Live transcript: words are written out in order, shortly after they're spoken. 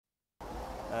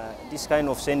this kind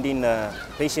of sending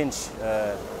patients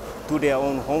to their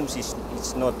own homes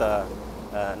is not a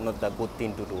good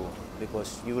thing to do,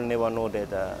 because you will never know that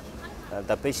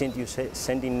the patient you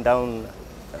sending down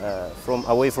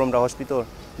away from the hospital,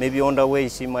 maybe on the way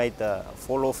she might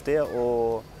fall off there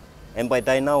and by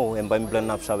die now and by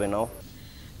now.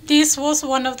 This was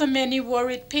one of the many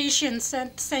worried patients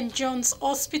at St. John's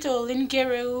Hospital in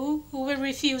Gerehu who were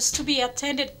refused to be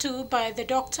attended to by the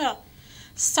doctor.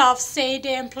 Staff say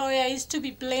the employer is to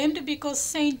be blamed because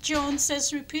St. John's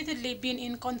has repeatedly been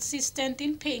inconsistent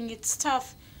in paying its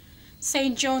staff.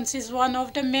 St. John's is one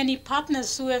of the many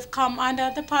partners who have come under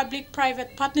the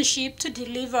public-private partnership to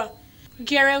deliver.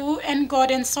 Gerehu and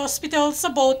Gordon's hospitals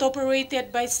are both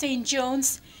operated by St.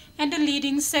 John's and the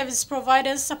leading service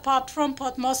providers apart from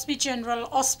Port Moresby General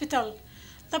Hospital.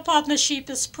 The partnership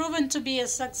has proven to be a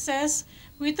success,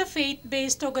 with the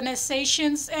faith-based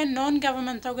organizations and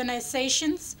non-government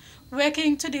organizations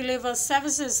working to deliver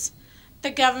services. The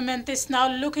government is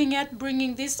now looking at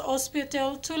bringing this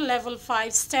hospital to level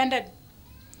 5 standard.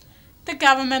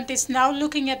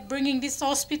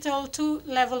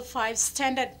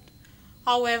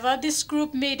 However, this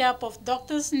group made up of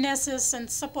doctors, nurses and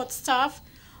support staff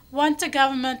want a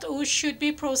government who should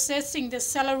be processing the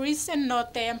salaries and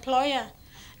not the employer.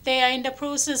 They are in the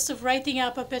process of writing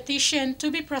up a petition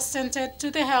to be presented to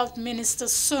the health minister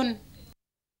soon.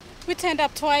 We turned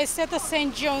up twice at the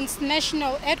St. John's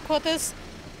National Headquarters,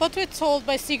 but were told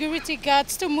by security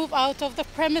guards to move out of the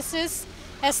premises,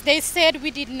 as they said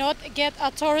we did not get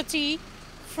authority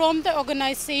from the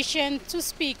organization to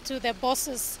speak to their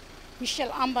bosses.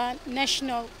 Michelle Amba,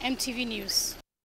 National EMTV News.